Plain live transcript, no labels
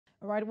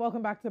All right,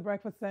 welcome back to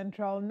Breakfast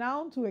Central.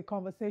 Now to a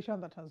conversation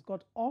that has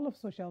got all of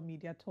social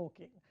media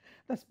talking.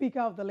 The Speaker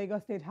of the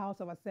Lagos State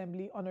House of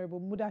Assembly,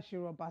 Honorable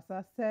Mudashiru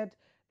Obasa, said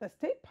the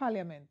state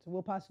parliament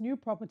will pass new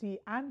property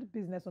and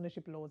business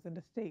ownership laws in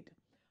the state.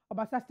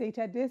 Obasa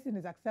stated this in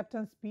his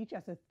acceptance speech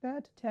as a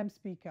third-term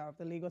Speaker of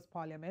the Lagos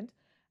Parliament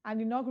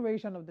and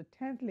inauguration of the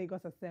 10th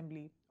Lagos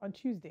Assembly on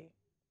Tuesday.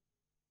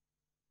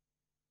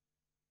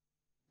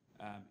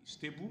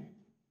 Stable.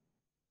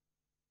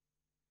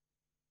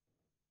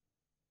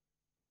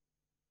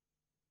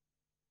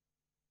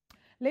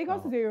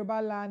 Lagos is a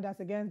Yoruba land as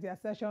against the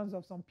assertions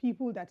of some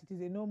people that it is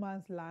a no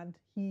man's land,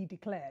 he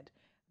declared.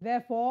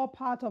 Therefore,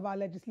 part of our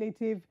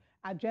legislative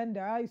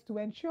agenda is to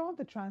ensure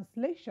the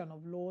translation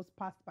of laws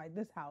passed by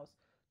this House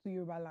to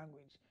Yoruba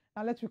language.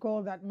 Now, let's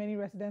recall that many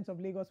residents of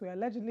Lagos were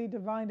allegedly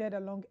divided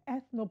along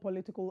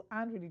ethno-political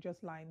and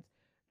religious lines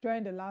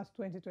during the last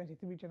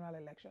 2023 general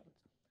elections.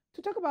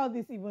 To talk about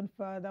this even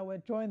further, we're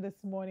joined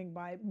this morning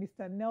by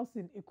Mr.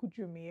 Nelson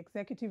Ekujumi,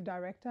 Executive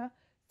Director,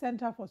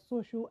 Center for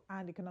Social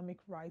and Economic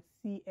Rights,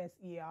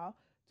 CSER,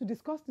 to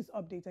discuss this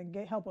update and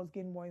help us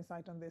gain more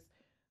insight on this.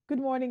 Good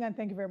morning, and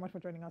thank you very much for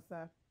joining us,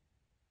 sir.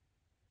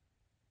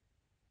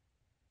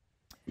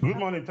 Good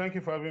morning. Thank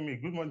you for having me.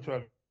 Good morning to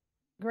all.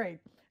 Great.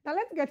 Now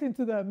let's get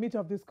into the meat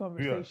of this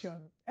conversation.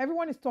 Yes.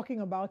 Everyone is talking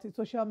about it.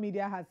 Social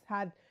media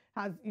has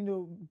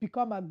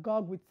become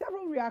agog with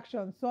several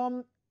reactions.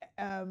 Some,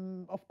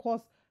 of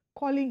course,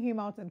 calling him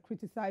out and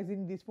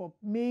criticizing this for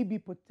maybe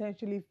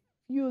potentially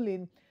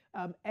fueling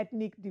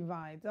ethnic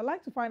divides. I'd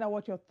like to find out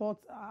what your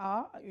thoughts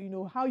are,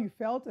 how you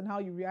felt and how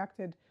you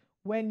reacted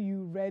when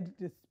you read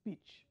this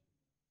speech.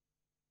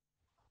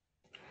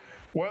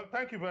 Well,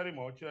 thank you very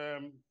much.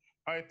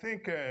 I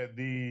think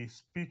the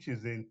speech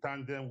is in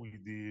tandem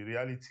with the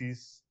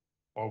realities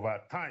of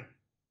our time.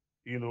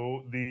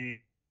 The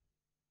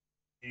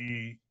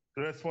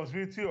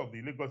responsibility of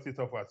the Lagos State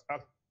of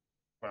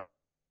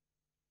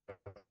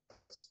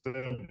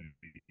Assembly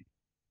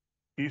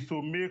is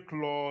to make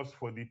laws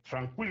for the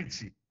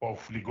tranquility of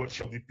Lagos,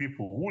 of the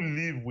people who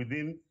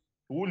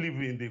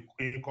live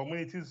in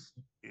communities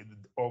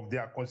of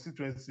their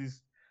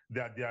constituencies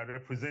that they are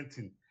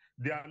representing.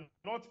 They are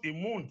not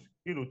immune,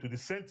 to the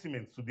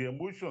sentiments, to the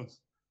emotions,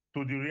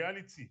 to the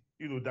reality,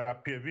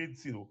 that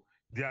pervades,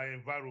 their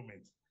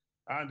environment.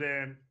 And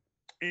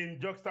in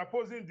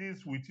juxtaposing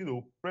this with,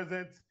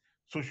 present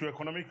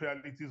socioeconomic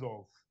realities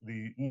of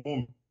the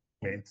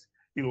moment,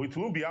 it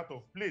won't be out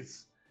of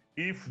place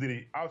if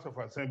the House of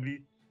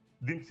Assembly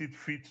deems it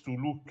fit to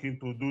look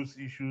into those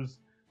issues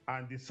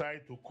and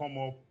decide to come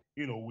up,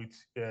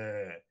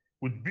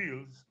 with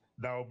bills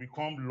that will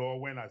become law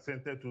when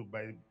assented to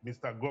by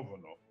Mr.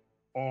 Governor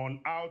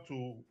on how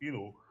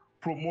to,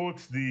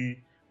 promote the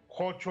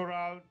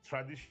cultural,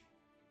 traditional,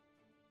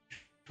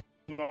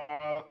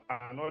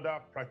 and other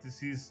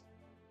practices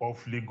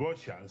of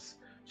Lagosians,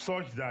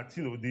 such that,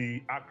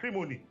 the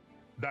acrimony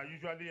that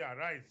usually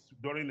arise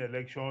during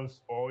elections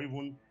or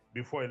even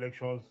before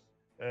elections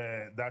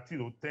that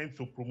tend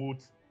to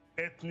promote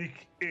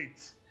ethnic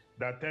hate,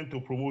 that tend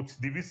to promote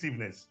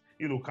divisiveness,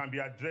 can be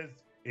addressed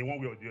in one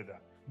way or the other.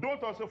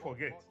 Don't also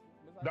forget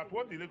that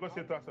what the Lagos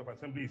State House of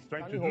Assembly is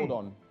trying to do. Hold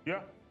on.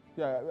 Yeah.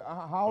 Yeah.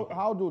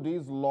 How do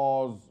these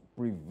laws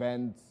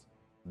prevent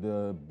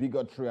the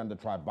bigotry and the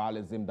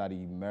tribalism that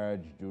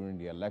emerged during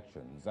the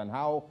elections? And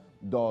how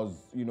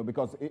does,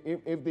 because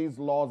if these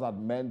laws are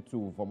meant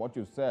to, from what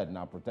you said,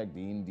 now protect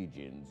the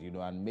indigents,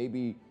 and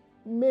maybe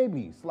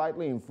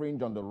slightly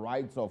infringe on the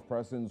rights of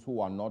persons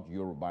who are not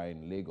Yoruba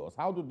in Lagos,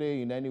 how do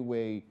they in any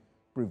way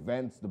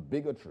prevent the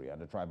bigotry and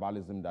the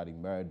tribalism that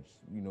emerge,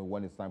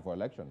 when it's time for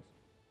elections?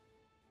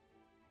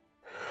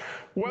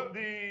 Well,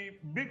 the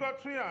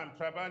bigotry and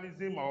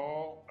tribalism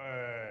or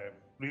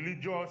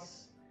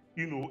religious,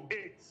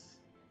 hate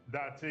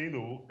that,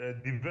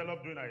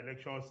 developed during our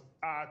elections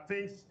are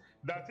things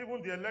that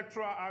even the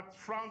Electoral Act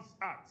frowns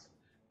at.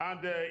 And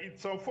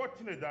it's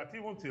unfortunate that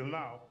even till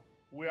now,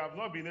 we have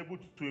not been able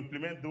to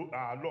implement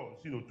our laws,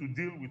 to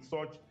deal with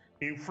such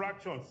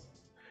infractions.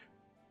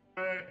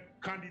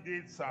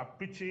 Candidates are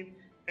preaching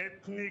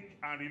ethnic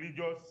and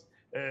religious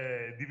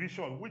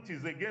division, which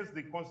is against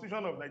the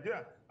Constitution of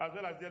Nigeria as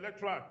well as the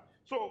Electoral Act.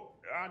 So,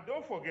 and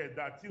don't forget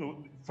that,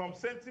 some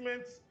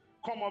sentiments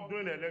come up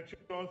during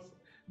elections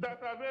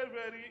that are very,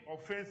 very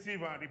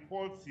offensive and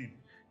repulsive,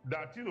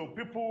 that,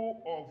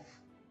 people of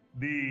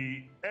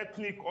the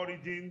ethnic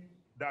origin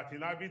that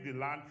inhabit the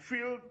land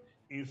feel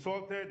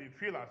insulted, they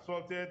feel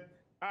assaulted,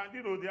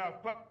 and, they are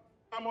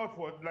clamored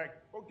for, like,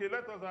 okay,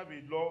 let us have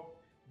a law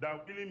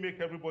that really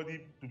make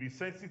everybody to be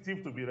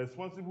sensitive, to be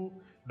responsible,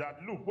 that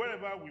look,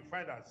 wherever we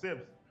find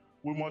ourselves,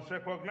 we must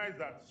recognize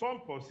that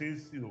some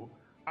persons,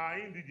 are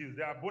indigenous.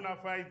 They are bona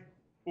fide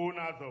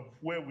owners of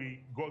where we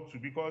got to,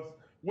 because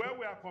where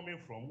we are coming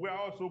from, we are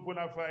also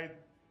bona fide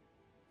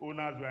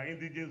owners, we are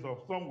indigenous of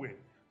somewhere.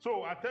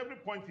 So at every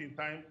point in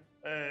time,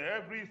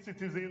 every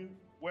citizen,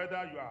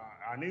 whether you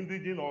are an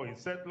indigene or a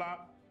settler,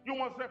 you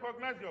must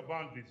recognize your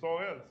boundaries,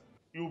 or else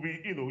you'll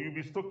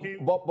be stoking.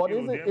 But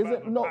you know, is it the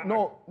embers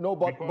of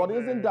panic but because,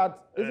 isn't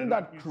like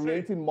that we say,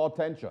 creating more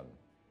tension?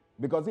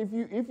 Because if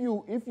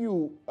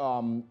you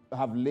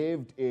have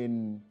lived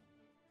in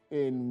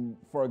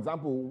for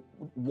example,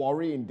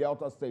 Warri in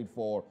Delta State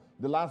for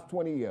the last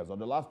 20 years or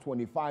the last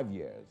 25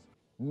 years,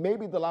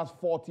 maybe the last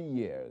 40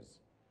 years,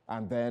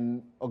 and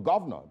then a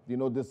governor,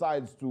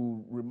 decides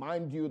to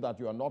remind you that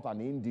you are not an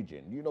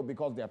indigene,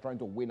 because they are trying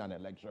to win an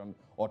election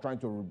or trying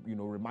to,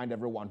 remind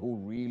everyone who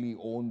really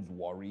owns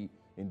Warri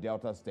in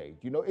Delta State.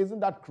 Isn't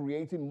that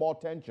creating more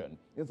tension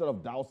instead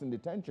of dousing the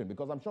tension?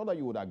 Because I'm sure that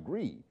you would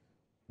agree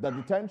that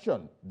the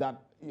tension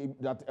that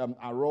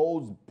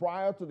arose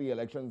prior to the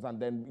elections and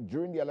then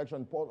during the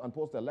election and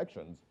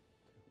post-elections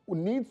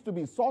needs to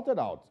be sorted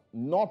out,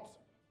 not,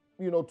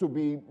 to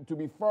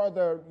be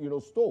further,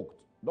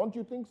 stoked. Don't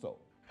you think so?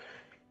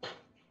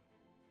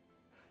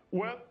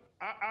 Well,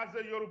 as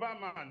a Yoruba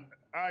man,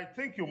 I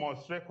think you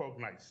must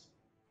recognize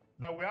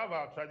that we have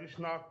our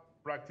traditional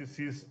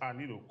practices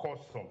and,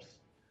 customs.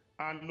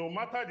 And no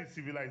matter the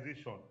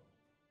civilization,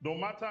 no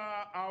matter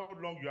how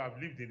long you have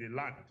lived in the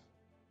land,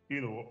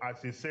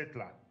 as a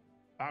settler,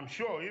 I'm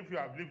sure if you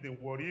have lived in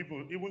Warri,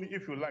 even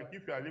if you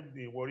have lived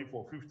in Warri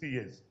for 50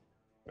 years,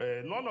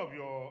 none of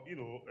your,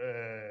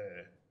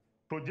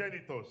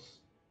 progenitors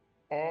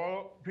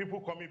or people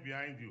coming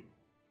behind you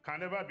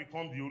can ever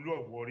become the Olu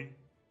of Warri.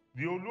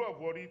 The Olu of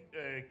Warri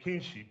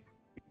kingship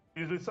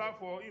is reserved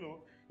for,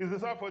 is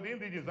reserved for the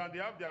indigenes, and they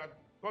have their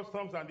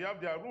customs and they have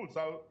their rules,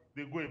 how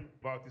they go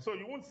about it. So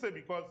you won't say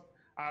because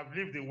I've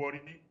lived in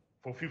Warri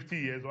for 50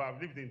 years or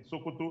I've lived in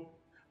Sokoto,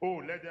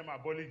 oh, let them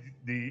abolish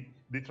the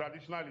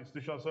traditional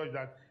institutions such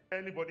that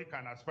anybody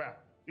can aspire.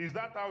 Is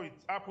that how it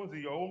happens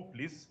in your own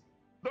place?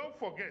 Don't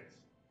forget,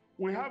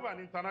 we have an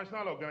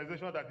international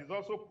organization that is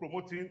also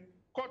promoting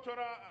cultural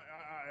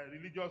and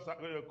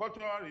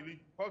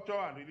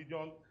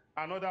religion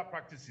and other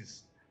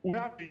practices. We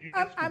have the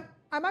UNESCO.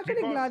 I'm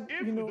actually glad,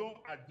 if we don't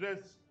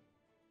address...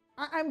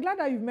 I'm glad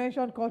that you've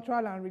mentioned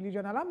cultural and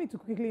religion. Allow me to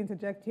quickly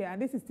interject here,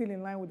 and this is still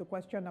in line with the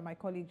question that my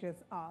colleague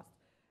just asked.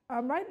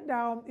 Right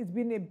now, it's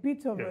been a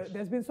bit of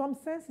there's been some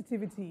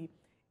sensitivity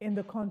in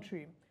the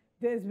country.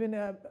 There's been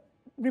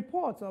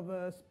reports of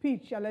a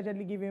speech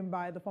allegedly given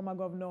by the former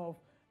governor of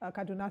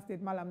Kaduna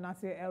State, Malam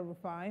Nasir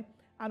El-Rufai.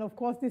 And of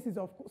course, this is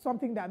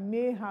something that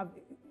may have,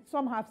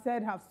 some have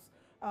said, have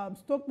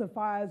stoked the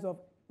fires of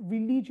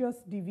religious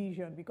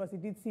division, because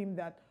it did seem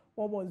that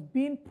what was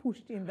being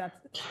pushed in that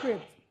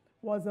script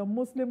was a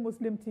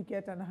Muslim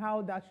ticket, and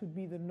how that should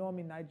be the norm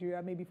in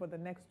Nigeria maybe for the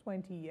next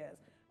 20 years.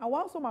 And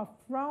while some have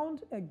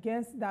frowned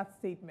against that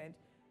statement,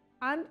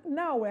 and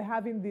now we're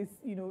having this,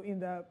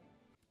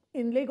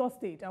 in Lagos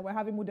State, and we're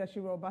having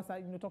Mudashiru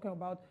Obasa, talking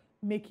about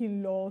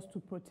making laws to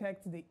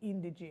protect the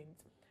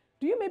indigents.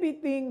 Do you maybe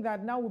think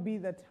that now would be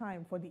the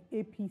time for the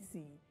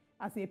APC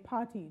as a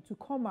party to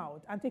come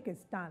out and take a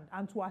stand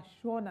and to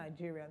assure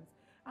Nigerians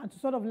and to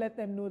sort of let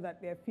them know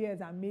that their fears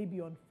are maybe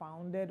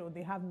unfounded or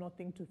they have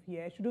nothing to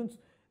fear? Shouldn't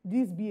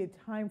this be a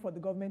time for the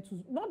government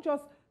to not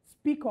just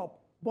speak up,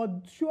 but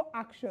show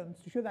actions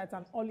to show that it's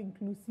an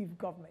all-inclusive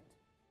government?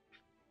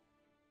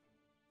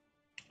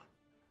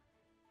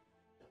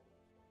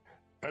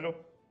 Hello?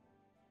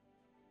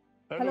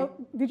 Hello?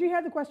 Did you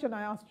hear the question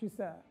I asked you,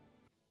 sir?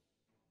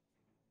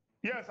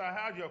 Yes, I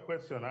heard your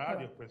question.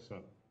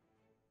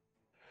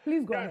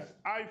 Please go ahead. Yes,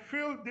 I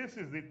feel this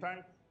is the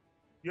time.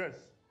 Yes.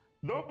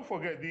 Don't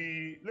forget,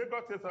 the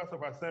Lagos State House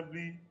of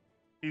Assembly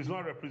is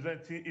not a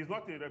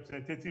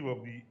representative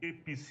of the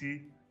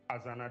APC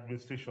as an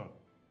administration.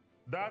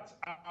 That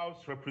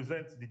house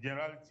represents the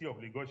generality of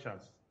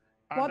Lagosians.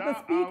 But the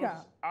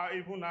speaker...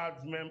 even has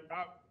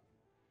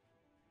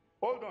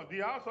hold on, the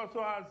house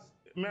also has...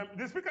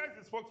 the speaker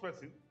is the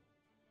spokesperson.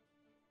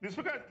 The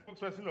speaker is the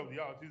spokesperson of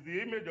the house. Is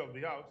the image of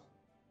the house.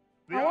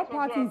 The and house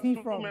what party is he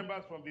from? Two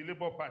members from the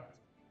Labour Party.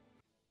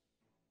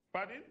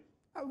 Pardon?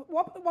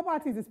 What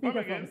party is the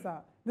speaker from,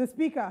 sir? The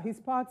speaker, his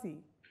party.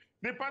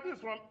 The party is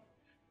from...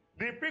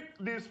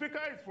 The speaker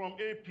is from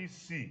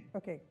APC.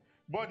 Okay.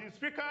 But the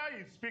speaker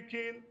is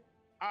speaking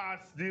as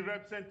the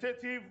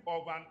representative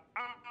of an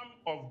arm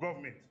of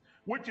government,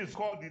 which is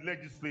called the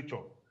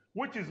legislature,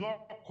 which is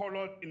not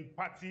colored in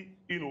party,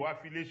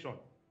 affiliation.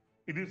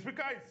 The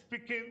speaker is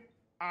speaking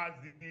as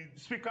the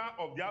speaker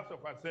of the House of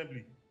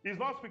Assembly. He's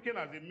not speaking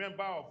as a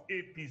member of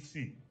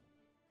APC.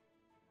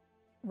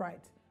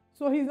 Right.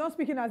 So he's not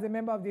speaking as a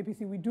member of the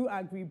APC, we do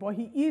agree, but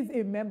he is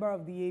a member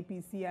of the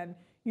APC, and,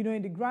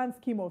 in the grand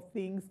scheme of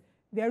things,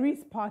 there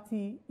is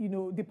party,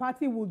 the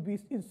party would be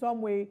in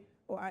some way,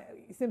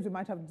 it seems we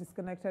might have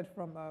disconnected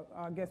from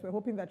our guest. We're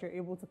hoping that you're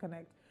able to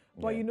connect.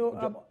 But,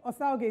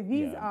 Osaoge,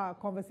 these are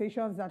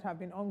conversations that have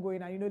been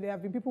ongoing, and, there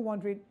have been people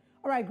wondering,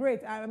 all right,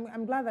 great,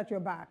 I'm glad that you're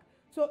back.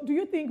 So do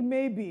you think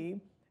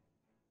maybe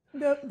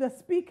the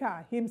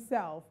speaker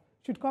himself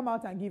should come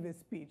out and give a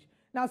speech?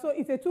 Now, so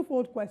it's a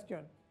twofold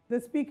question. The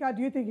speaker,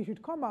 do you think he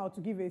should come out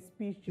to give a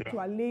speech to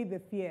allay the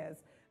fears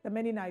that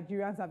many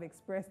Nigerians have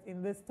expressed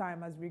in this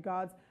time as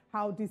regards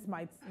how this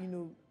might,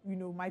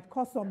 might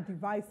cause some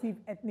divisive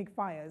ethnic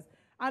fires?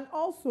 And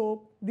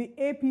also the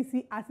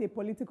APC as a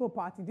political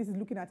party. This is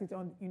looking at it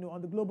on,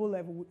 on the global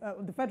level,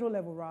 on the federal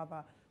level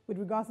rather, with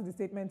regards to the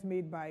statement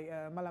made by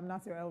Malam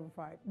Nasir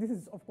El-Rufai. This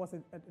is, of course,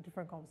 a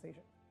different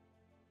conversation.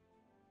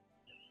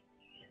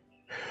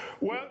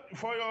 Well,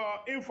 for your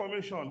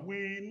information,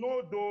 we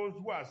know those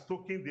who are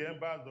stoking the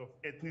embers of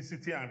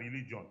ethnicity and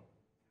religion.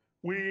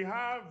 We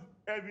have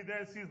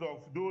evidences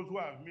of those who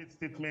have made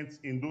statements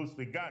in those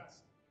regards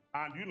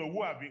and,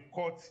 who have been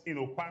caught,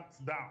 pants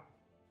down.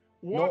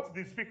 What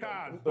the speaker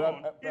has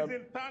done is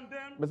in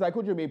tandem. Mr.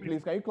 Ekujumi,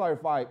 please, can you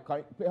clarify,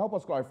 help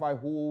us clarify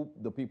who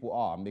the people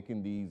are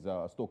making these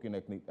stoking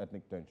ethnic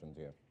tensions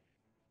here?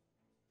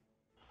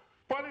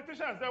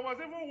 Politicians. There was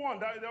even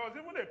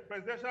a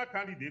presidential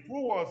candidate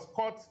who was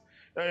caught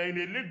in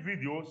a leaked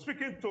video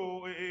speaking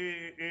to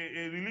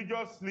a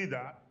religious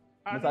leader.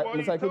 And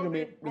Mr.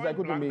 Ekujumi,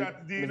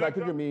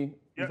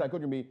 yes.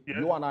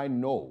 you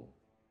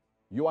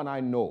and I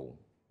know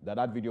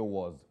that video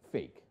was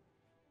fake.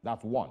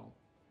 That's one.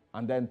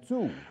 And then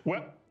two,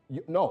 well,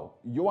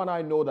 you and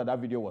I know that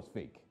video was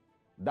fake.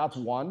 That's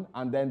one.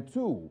 And then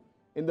two,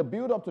 in the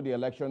build-up to the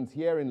elections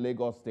here in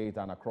Lagos State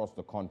and across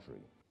the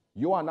country,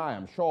 you and I,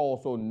 I'm sure,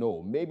 also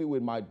know, maybe we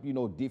might,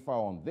 differ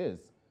on this,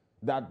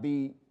 that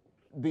the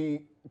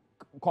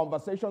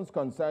conversations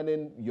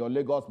concerning your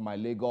Lagos, my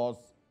Lagos,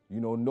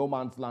 no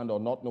man's land or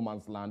not no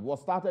man's land,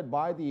 was started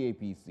by the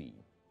APC.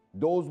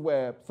 Those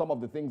were some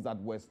of the things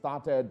that were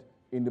started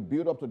in the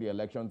build-up to the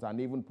elections and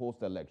even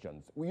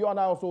post-elections. You and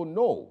I also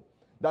know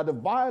that the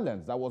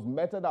violence that was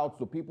meted out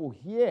to people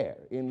here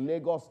in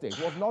Lagos State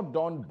was not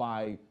done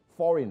by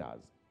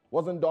foreigners,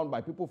 wasn't done by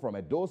people from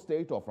Edo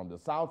State or from the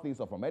Southeast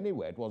or from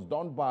anywhere. It was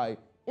done by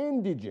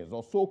indigenes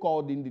or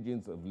so-called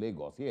indigenes of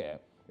Lagos here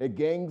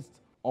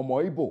against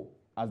Omoibo,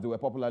 as they were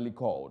popularly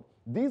called.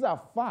 These are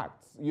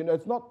facts.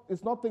 It's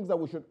not things that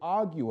we should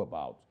argue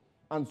about.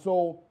 And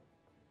so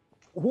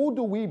who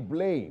do we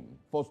blame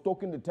for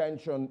stoking the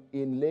tension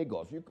in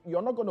Lagos?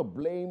 You're not going to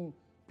blame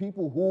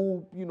people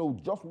who,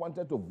 just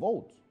wanted to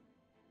vote,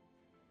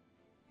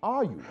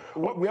 are you?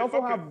 We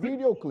also have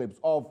video clips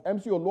of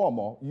MC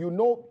Oluomo.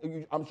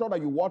 I'm sure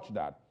that you watched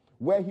that,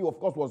 where he, of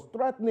course, was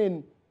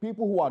threatening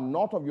people who are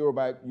not of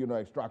Yoruba,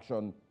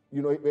 extraction,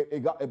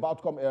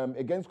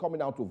 against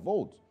coming out to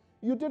vote.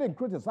 You didn't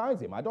criticize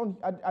him. I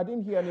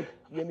didn't hear any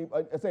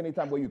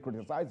time where you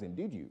criticized him,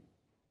 did you?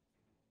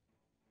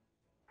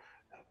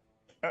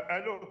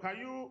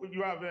 Hello,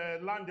 you have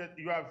landed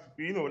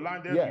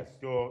yes.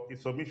 with your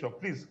submission.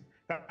 Please,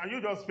 can you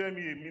just spare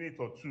me a minute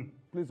or two?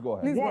 Please go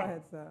ahead. Please go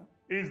ahead, sir.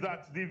 Is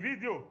that the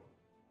video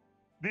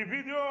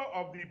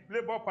of the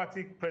Labour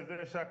Party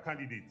presidential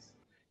candidates,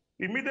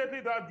 immediately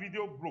that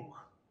video broke,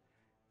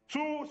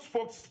 two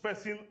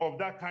spokespersons of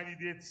that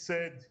candidate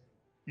said,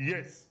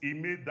 yes, he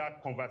made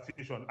that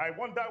conversation. I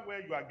wonder where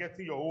you are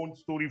getting your own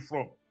story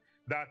from,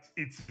 that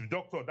it's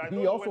doctor. That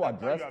he also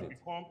addressed it.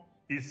 Become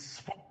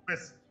his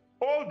spokesperson.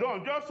 Hold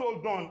on, just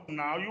hold on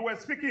now. You were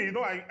speaking,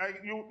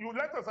 you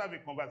let us have a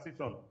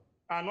conversation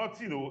and not,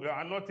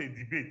 and not a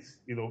debate,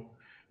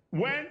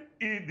 When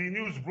the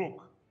news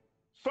broke,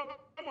 some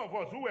of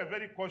us who were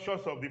very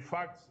cautious of the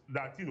fact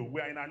that,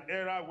 we are in an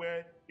era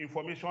where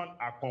information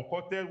are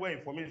concocted, where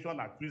information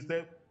are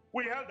twisted,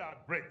 we held our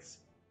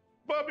breaths.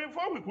 But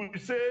before we could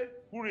say,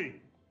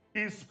 hooray,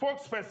 his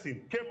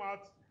spokesperson came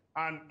out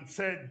and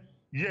said,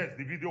 yes,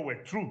 the video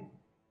were true.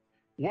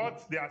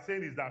 What they are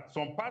saying is that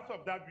some parts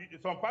of that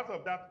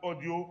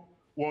audio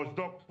was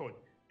doctored.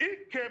 He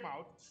came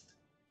out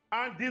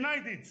and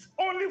denied it,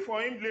 only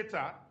for him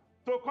later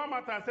to come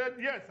out and said,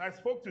 yes, I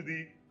spoke to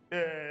the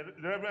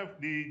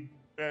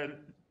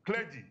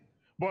clergy,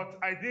 but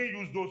I didn't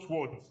use those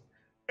words.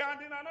 And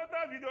in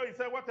another video, he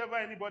said, whatever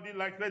anybody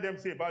likes, let them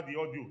say about the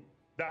audio,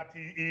 that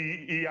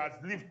he has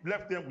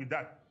left them with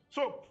that.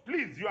 So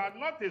please, you are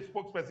not a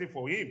spokesperson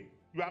for him.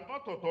 You are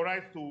not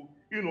authorized to,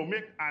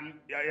 make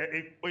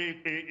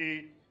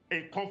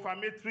a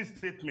confirmatory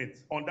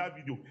statement on that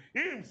video.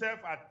 He himself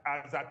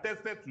has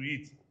attested to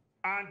it.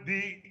 And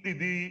the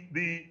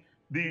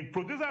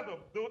producers of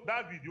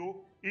that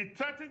video, he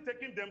threatened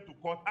taking them to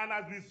court. And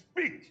as we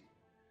speak,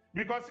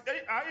 because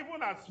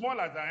even as small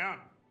as I am,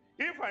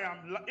 if I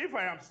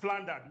am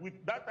slandered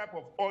with that type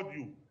of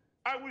audio,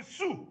 I will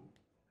sue.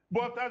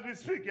 But as we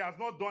speak, he has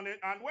not done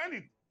it. And when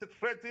he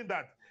threatened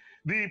that,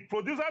 the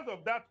producers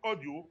of that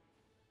audio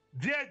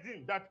dared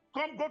him that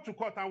go to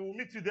court and we'll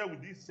meet you there with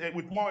this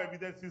with more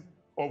evidences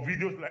of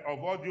videos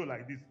of audio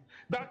like this.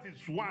 That is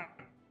one.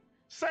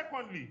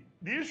 Secondly,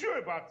 the issue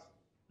about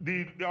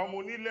the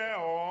Omonile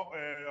or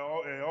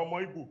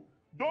Omoibu.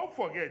 Don't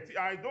forget,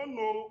 I don't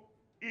know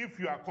if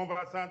you are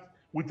conversant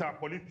with our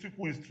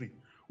political history.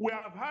 We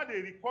have had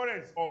a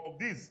recurrence of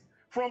this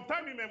from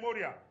time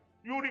immemorial.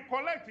 You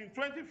recollect in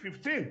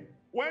 2015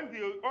 when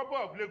the Oba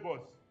of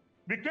Lagos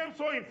became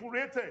so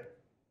infuriated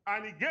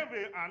and he gave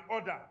an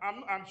order.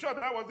 I'm sure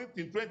that wasn't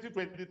in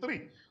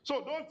 2023.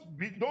 So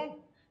don't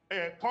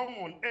come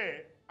on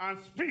air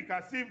and speak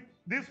as if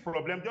this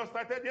problem just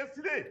started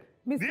yesterday.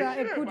 Mr.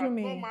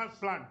 Ekujumi, no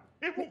man's land.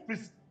 Even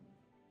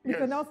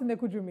Mr. Nelson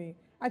Ekujumi,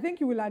 I think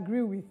you will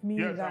agree with me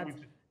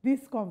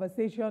this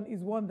conversation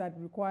is one that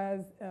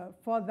requires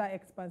further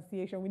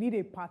expansion. We need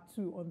a part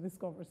 2 on this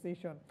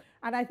conversation.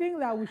 And I think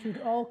that we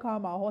should all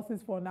calm our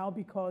horses for now,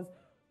 because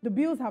the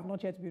bills have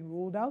not yet been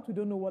rolled out. We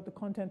don't know what the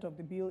content of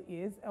the bill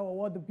is or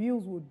what the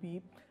bills would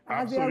be. And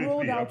as they are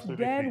rolled out,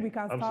 then we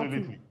can start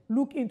to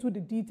look into the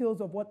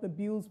details of what the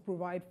bills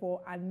provide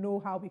for and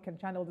know how we can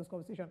channel this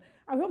conversation.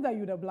 I hope that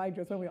you'd oblige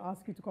us when we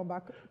ask you to come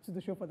back to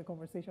the show for the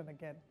conversation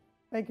again.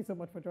 Thank you so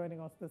much for joining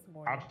us this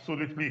morning.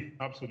 Absolutely.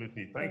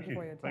 Thank you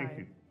for your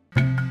time.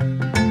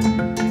 Thank you.